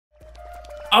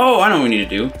Oh, I know what we need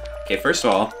to do. Okay, first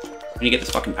of all, we need to get this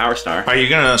fucking power star. Are you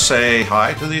gonna say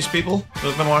hi to these people who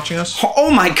have been watching us?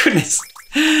 Oh my goodness!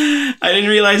 I didn't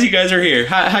realize you guys are here.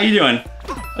 How you doing?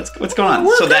 What's going on?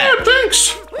 We're so good,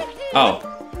 thanks. Oh,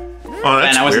 that's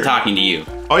Ben, I wasn't weird. talking to you.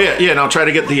 Oh yeah. Now try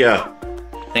to get the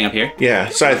thing up here. Yeah.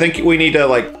 So I think we need to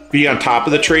like be on top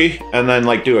of the tree and then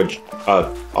like do a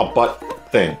butt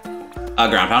thing. A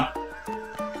ground pound.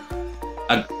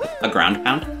 A ground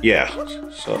pound. Yeah.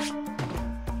 So.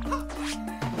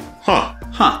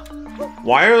 Huh.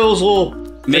 Why are those little...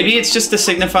 Maybe it's just to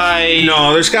signify...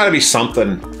 No, there's got to be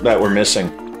something that we're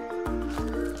missing.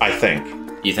 I think.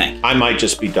 You think? I might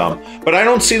just be dumb. But I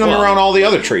don't see them around all the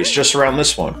other trees, just around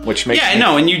this one, which makes Yeah,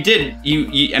 no, and you did...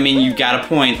 I mean, you got a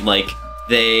point, like,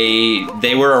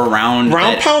 they were around...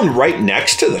 Ground pound right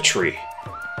next to the tree.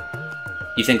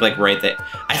 You think, like, right there?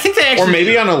 I think they actually... Or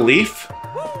maybe on a leaf?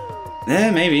 Yeah,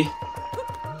 maybe.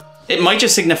 It might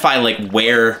just signify, like,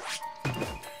 where...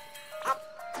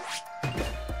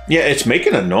 Yeah, it's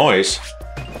making a noise.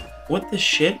 What the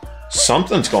shit?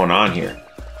 Something's going on here.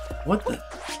 What the...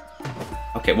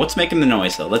 Okay, what's making the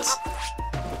noise, though? Let's...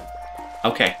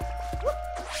 Okay.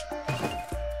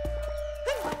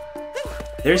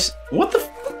 There's... What the...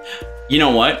 You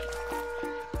know what?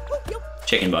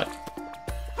 Chicken butt.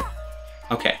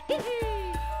 Okay.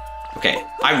 Okay,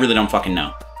 I really don't fucking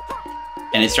know.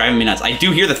 And it's driving me nuts. I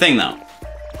do hear the thing, though.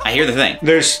 I hear the thing.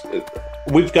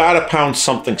 We've got to pound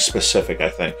something specific, I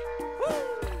think.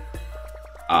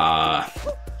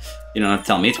 You don't have to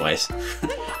tell me twice.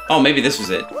 Oh, maybe this was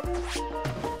it.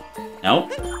 No?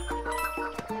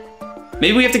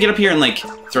 Maybe we have to get up here and, like,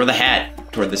 throw the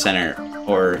hat toward the center.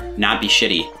 Or not be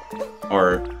shitty.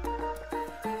 Or...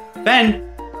 Ben!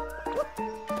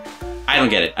 I don't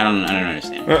get it. I don't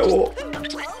understand. Well,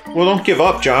 don't give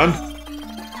up, John.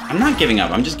 I'm not giving up.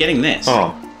 I'm just getting this.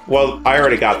 Oh. Well, I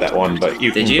already got that one, but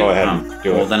you can go ahead and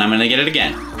do it. Well, then I'm gonna get it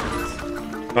again.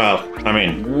 Well, I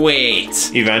mean...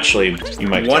 Wait. Eventually, you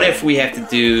might... What if we have to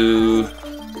do...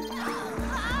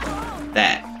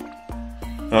 that?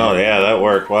 Oh, yeah, that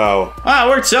worked. Wow. Oh, it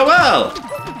worked so well!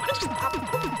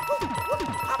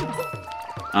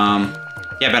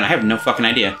 Yeah, Ben, I have no fucking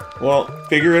idea. Well,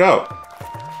 figure it out.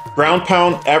 Ground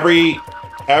pound every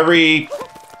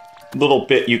little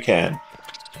bit you can.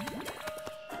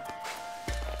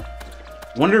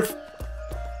 Wonder if...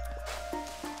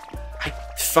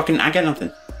 I got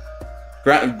nothing.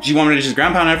 Do you want me to just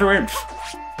ground pound everywhere?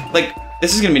 Like,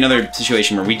 this is gonna be another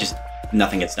situation where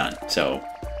nothing gets done, so...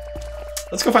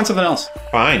 Let's go find something else.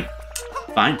 Fine.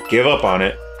 Fine. Give up on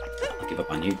it. I'll give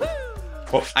up on you.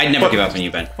 Well, I'd never give up on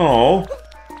you, Ben. Oh.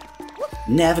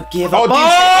 Never give up. Oh,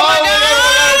 I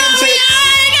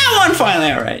got one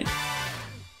finally, alright.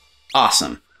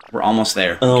 Awesome. We're almost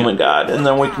there. Oh my god, and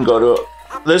then we can go to...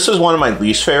 This is one of my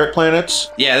least favorite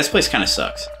planets. Yeah, this place kind of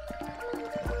sucks.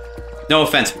 No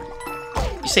offense.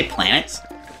 You say planets?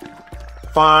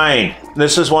 Fine.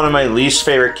 This is one of my least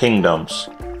favorite kingdoms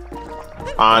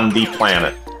on the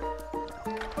planet.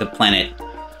 The planet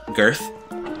Girth?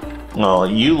 Well,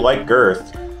 you like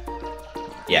girth.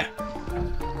 Yeah.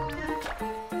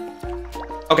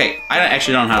 Okay, I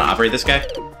actually don't know how to operate this guy.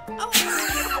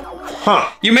 Huh.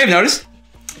 You may have noticed.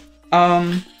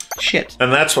 Shit.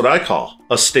 And that's what I call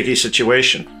a sticky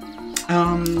situation.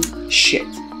 Shit.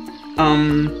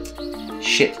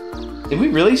 Shit. Did we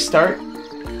really start?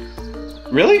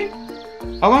 Really?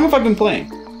 How long have I been playing?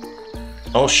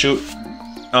 Oh, shoot.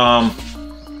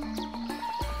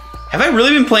 Have I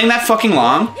really been playing that fucking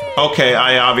long? Okay,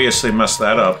 I obviously messed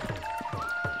that up.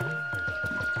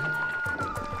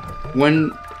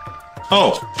 When...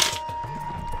 Oh.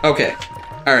 Okay.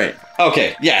 Alright.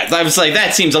 Okay, yeah, I was like,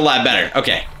 that seems a lot better.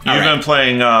 Okay. You've been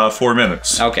playing 4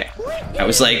 minutes. Okay. I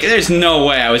was like, there's no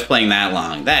way I was playing that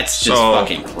long. That's just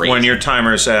fucking crazy. When your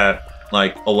timer's at,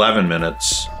 like, 11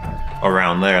 minutes,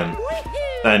 around there,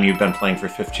 then you've been playing for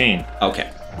 15.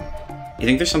 Okay. You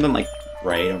think there's something, like,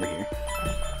 right over here?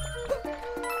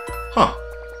 Huh.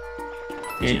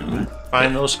 You know,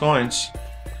 find those coins.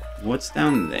 What's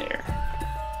down there?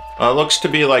 It looks to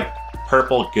be, like,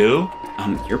 purple goo.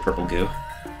 Your purple goo.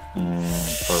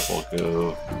 Purple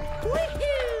goo.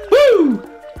 Woo!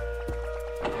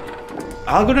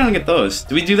 I'll go down and get those.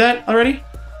 Did we do that already?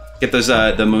 Get those,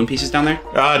 the moon pieces down there?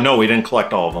 No, we didn't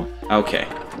collect all of them. Okay.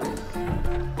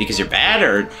 Because you're bad,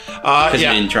 or because you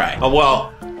didn't try?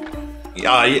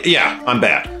 Yeah, I'm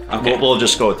bad. Okay. We'll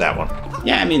just go with that one.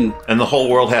 Yeah, I mean... And the whole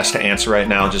world has to answer right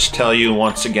now. Just tell you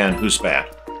once again who's bad.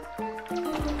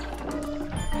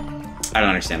 I don't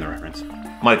understand the reference.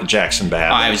 Michael Jackson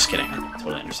bad. Oh, I was just kidding. I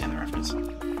totally understand the reference.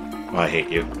 I hate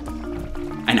you.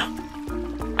 I know.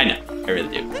 I know. I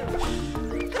really do.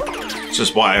 This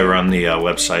is why I run the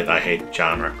website I Hate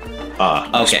Genre. I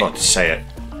was Okay. about to say it,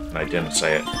 and I didn't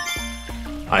say it.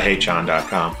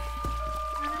 IHateJohn.com.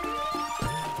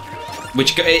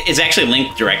 Which is actually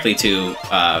linked directly to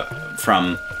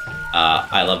from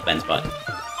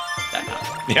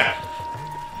ilovebensbutt.com. Yeah.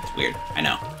 It's weird. I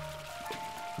know.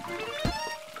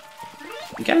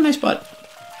 You got a nice butt.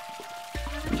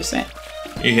 I'm just saying.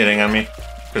 You hitting on me?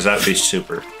 Because that'd be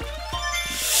super.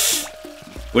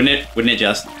 Wouldn't it? Wouldn't it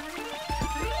just?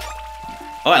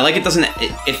 Oh, I like it. Doesn't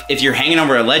if you're hanging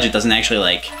over a ledge, it doesn't actually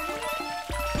like.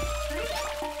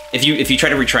 If you try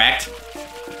to retract,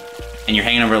 and you're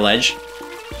hanging over a ledge,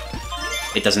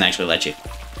 it doesn't actually let you.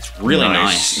 It's really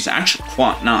nice. It's actually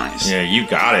quite nice. Yeah, you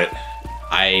got it.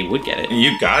 I would get it.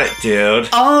 You got it, dude.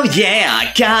 Oh yeah,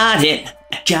 I got it.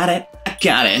 I got it. I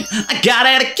got it. I got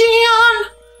it again.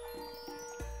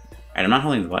 All right, I'm not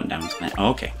holding the button down. Oh,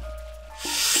 okay.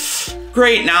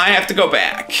 Great. Now I have to go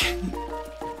back.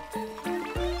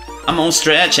 I'm gonna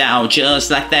stretch out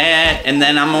just like that, and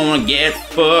then I'm gonna get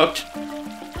fucked.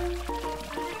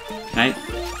 Right?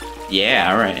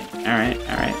 Yeah. All right. All right.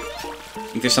 All right.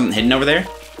 Think there's something hidden over there?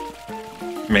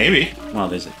 Maybe. Well,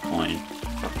 there's a coin.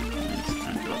 Fucking coins.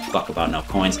 I don't give a fuck about no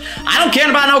coins. I don't care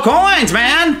about no coins,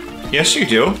 man! Yes, you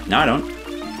do. No, I don't.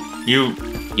 You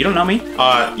don't know me?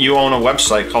 you own a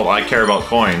website called I Care About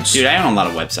Coins. Dude, I own a lot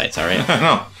of websites, alright? I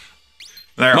know.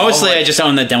 They're Mostly all like, I just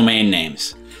own the domain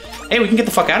names. Hey, we can get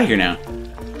the fuck out of here now.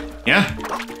 yeah.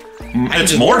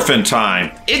 It's morphin'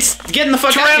 time. It's getting the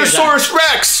fuck out of here. Tyrannosaurus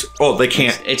Rex! Oh, they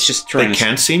can't. It's just They Tyrannosaurus.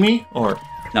 can see me? Or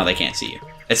No, they can't see you.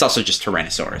 It's also just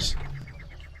Tyrannosaurus.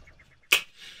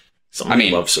 somebody I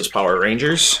mean- loves his Power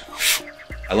Rangers.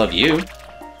 I love you.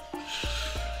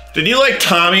 Did you like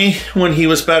Tommy when he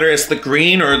was better as the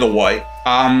green or the white?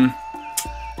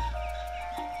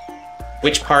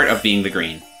 Which part of being the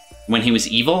green? When he was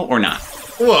evil or not?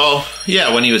 Well,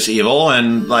 yeah, when he was evil,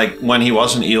 and like when he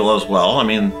wasn't evil as well. I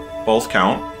mean, both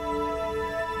count.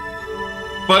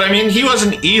 But I mean, he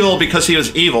wasn't evil because he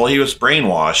was evil. He was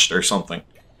brainwashed or something.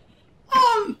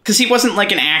 Because he wasn't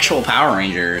like an actual Power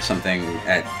Ranger or something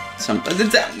at some...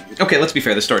 Okay, let's be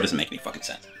fair. The story doesn't make any fucking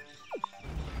sense.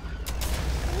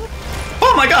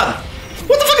 Oh my god!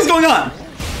 What the fuck is going on?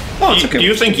 Oh, it's okay. Do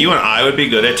you think you and I would be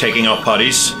good at taking out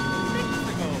putties?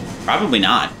 Probably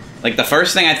not. Like, the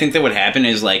first thing I think that would happen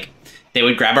is, like, they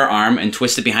would grab our arm and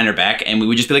twist it behind our back, and we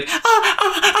would just be like,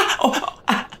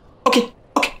 okay.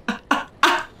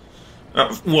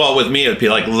 Well, with me, it'd be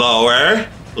like lower,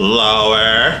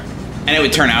 lower. And it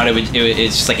would turn out it's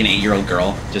just like an 8-year-old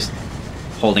girl just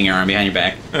holding your arm behind your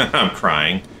back. I'm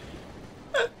crying.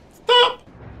 Stop.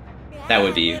 That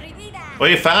would be you.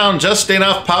 We found just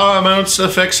enough power moons to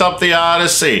fix up the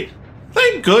Odyssey.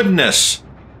 Thank goodness.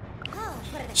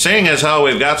 Seeing as how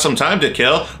we've got some time to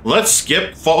kill, let's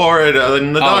skip forward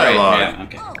in the dialogue.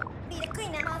 Right, yeah, okay.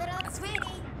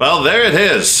 Well, there it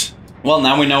is. Well,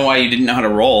 now we know why you didn't know how to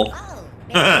roll.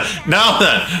 Now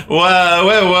then,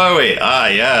 where were we? Ah,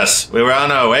 yes, we were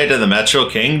on our way to the Metro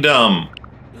Kingdom.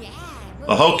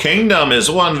 The whole kingdom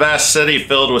is one vast city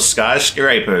filled with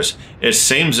skyscrapers. It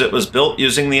seems it was built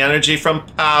using the energy from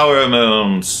power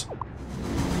moons.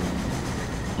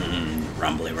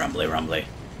 Rumbly, rumbly, rumbly.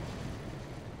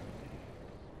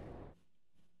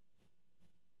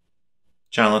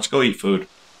 John, let's go eat food.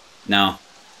 No.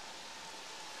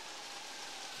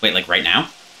 Wait, like right now?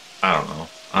 I don't know.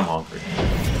 I'm hungry.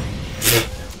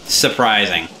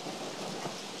 Surprising.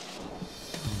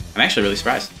 I'm actually really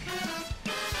surprised.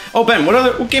 Oh, Ben,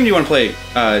 what game do you want to play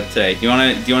today? Do you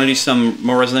want to do some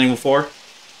more Resident Evil 4?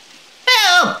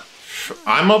 Yeah,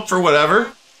 I'm up for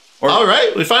whatever. All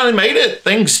right, we finally made it.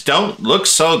 Things don't look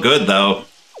so good though.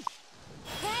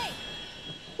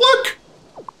 Look,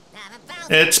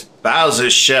 it's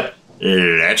Bowser's ship.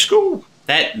 Let's go.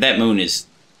 That moon is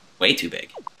way too big.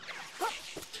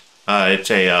 It's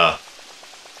a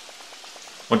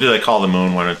what do they call the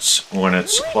moon when it's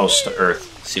close to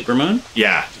Earth? Supermoon?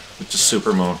 Yeah, it's a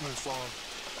super moon.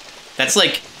 That's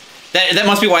like that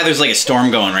must be why there's like a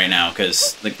storm going right now,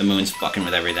 because like the moon's fucking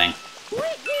with everything.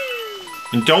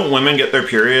 And don't women get their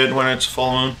period when it's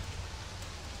full moon?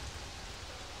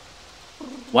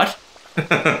 What?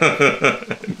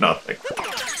 Nothing.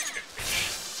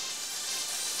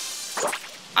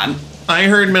 I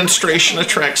heard menstruation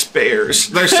attracts bears.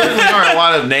 There certainly are a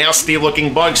lot of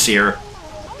nasty-looking bugs here.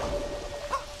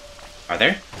 Are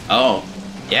there? Oh,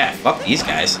 yeah. Fuck these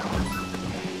guys.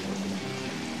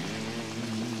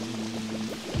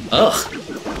 Ugh.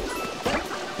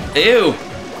 Ew.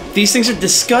 These things are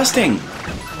disgusting.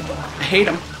 I hate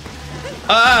them.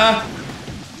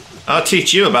 I'll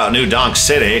teach you about New Donk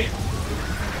City.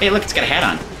 Hey, look, it's got a hat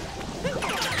on.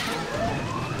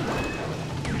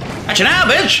 Gotcha now,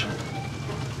 bitch!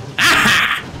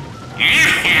 Aha!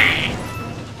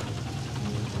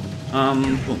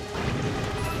 Boom.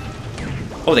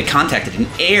 Oh, they contacted an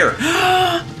air.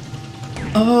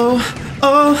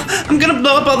 Oh, I'm gonna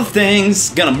blow up all the things.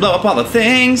 Gonna blow up all the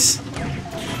things.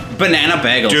 Banana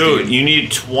bagels, dude. You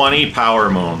need 20 power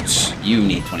moons. You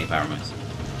need 20 power moons.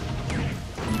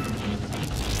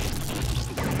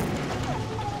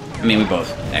 I mean, we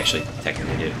both actually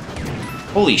technically do.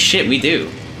 Holy shit, we do.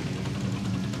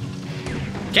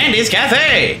 Candy's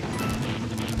Cafe!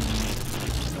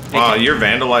 Wow, you're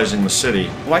vandalizing the city.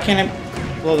 Why can't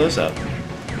I blow those up?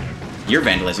 You're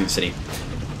vandalizing the city.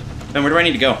 Ben, where do I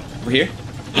need to go? Over here?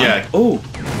 Yeah. Oh.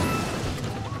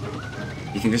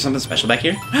 You think there's something special back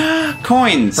here?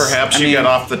 Coins! Perhaps you get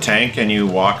off the tank and you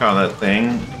walk on that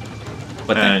thing.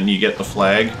 What and thing? you get the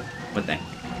flag. What thing?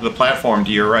 The platform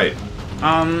to your right.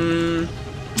 The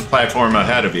platform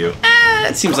ahead of you.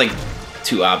 That seems like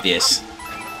too obvious.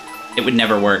 It would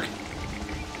never work.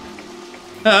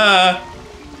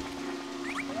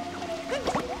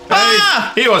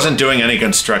 He wasn't doing any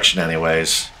construction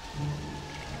anyways.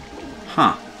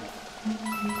 Huh.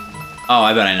 Oh,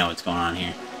 I bet I know what's going on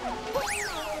here.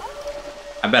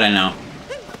 I bet I know.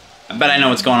 I bet I know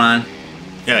what's going on.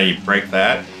 Yeah, you break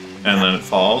that, and then it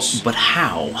falls. But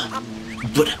how?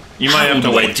 But you might have to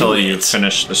wait till you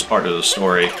finish this part of the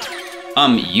story.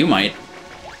 You might.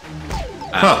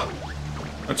 Huh.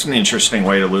 That's an interesting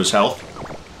way to lose health.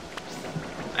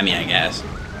 I mean, I guess.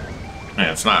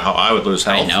 Yeah, it's not how I would lose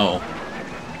health. I know.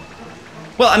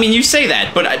 Well, I mean, you say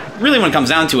that, but really when it comes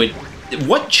down to it,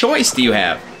 what choice do you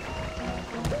have?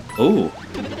 Ooh.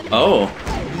 Oh.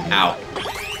 Ow.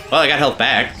 Well, I got health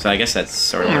back, so I guess that's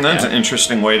sort of That's an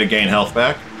interesting way to gain health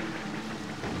back.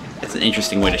 That's an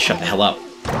interesting way to shut the hell up.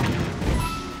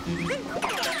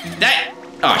 That!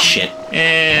 Oh, shit.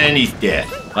 And he's dead.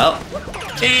 Well.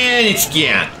 And it's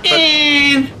gone.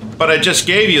 And... But I just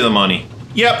gave you the money.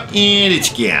 Yep, and it's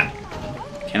gone.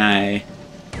 Can I...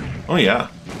 Oh, yeah.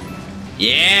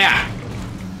 Yeah!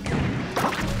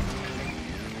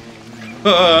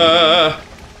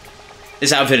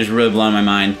 This outfit is really blowing my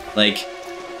mind. Like,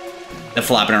 the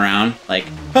flopping around. Like,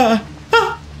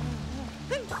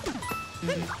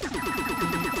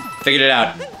 Figured it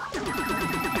out.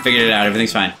 I figured it out.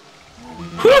 Everything's fine.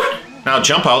 Whew. Now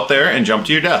jump out there and jump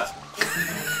to your death.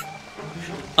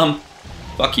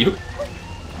 Fuck you.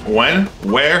 When?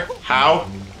 Where? How?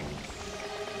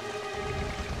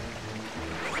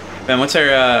 Ben, what's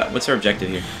our objective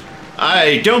here?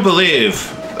 I don't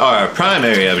believe our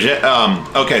primary object.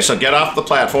 Okay, so get off the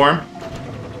platform.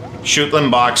 Shoot them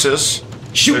boxes.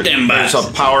 Shoot them boxes. There's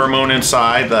a power moon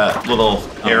inside that little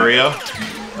area.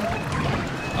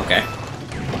 Okay.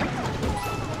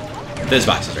 Those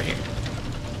boxes right here.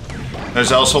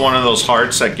 There's also one of those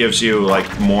hearts that gives you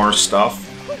like more stuff.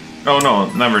 Oh no,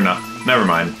 never mind. Never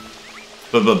mind.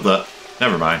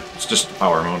 It's just a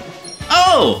power moon.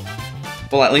 Oh!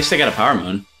 Well, at least I got a power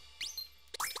moon.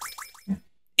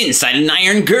 Inside an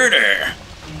iron girder.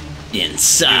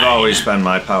 Inside. You've always been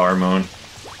my power moon.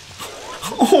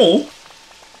 Oh!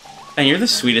 And you're the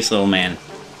sweetest little man.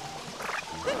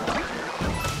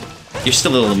 You're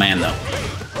still a little man, though.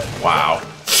 Wow.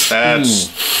 That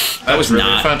was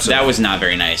really offensive. That was not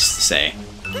very nice to say.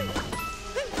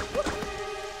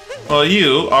 Well,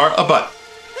 you are a butt.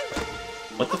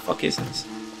 What the fuck is this?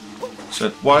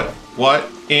 Said what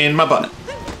in my butt?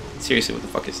 Seriously, what the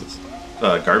fuck is this?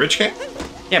 Garbage can?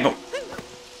 Yeah, but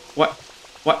what?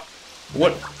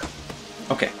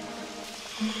 Okay.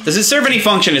 Does it serve any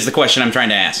function? Is the question I'm trying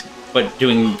to ask. But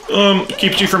doing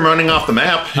keeps you from running off the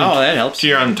map. Oh, that helps. To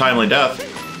your untimely death.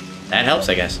 That helps,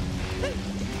 I guess.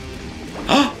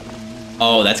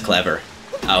 Oh, that's clever.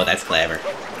 Oh, that's clever.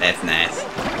 That's nice.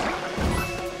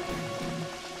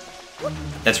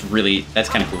 That's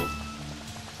kind of cool.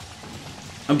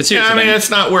 Oh, but seriously, yeah, I mean, it's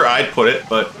not where I'd put it,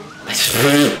 but...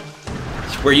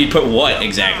 Where you'd put what,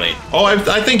 exactly? Oh,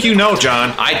 I think you know,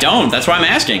 John. I don't. That's why I'm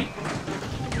asking.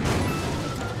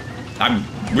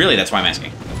 That's why I'm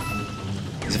asking.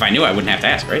 Because if I knew, I wouldn't have to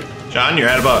ask, right? John, you're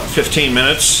at about 15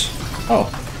 minutes. Oh.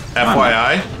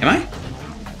 FYI. Am I?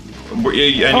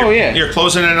 And you're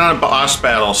closing in on a boss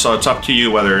battle, so it's up to you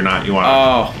whether or not you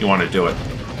want to do it.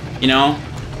 You know,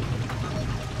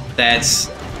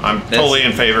 I'm totally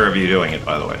in favor of you doing it,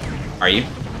 by the way. Are you?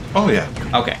 Oh, yeah.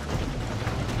 Okay.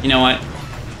 You know what?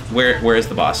 Where is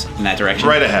the boss? In that direction?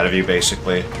 Right ahead of you,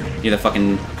 basically. You're the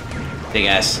fucking big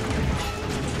ass.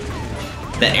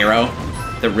 The arrow.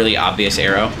 The really obvious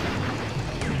arrow.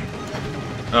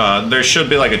 There should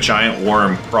be like a giant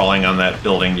worm crawling on that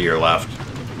building to your left.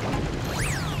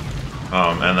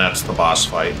 and that's the boss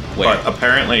fight. Where? But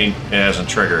apparently it hasn't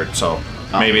triggered, so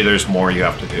maybe there's more you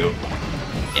have to do.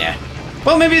 Yeah.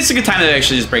 Well, maybe it's a good time to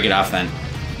actually just break it off then.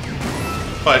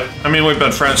 But, I mean, we've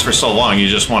been friends for so long, you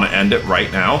just want to end it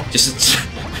right now? Just...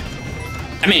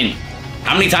 I mean,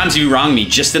 how many times have you wronged me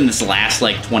just in this last,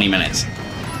 like, 20 minutes?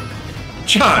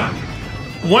 John,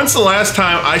 when's the last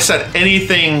time I said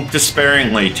anything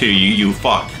disparagingly to you, you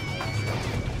fuck?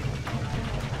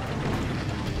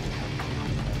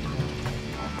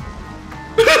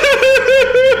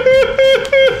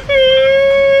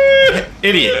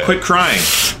 Idiot, quit crying.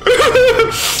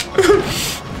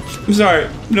 I'm sorry.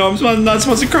 No, I'm not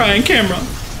supposed to cry on camera.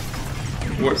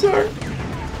 I'm sorry.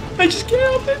 I just can't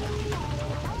help it.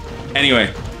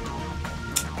 Anyway,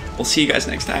 we'll see you guys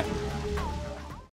next time.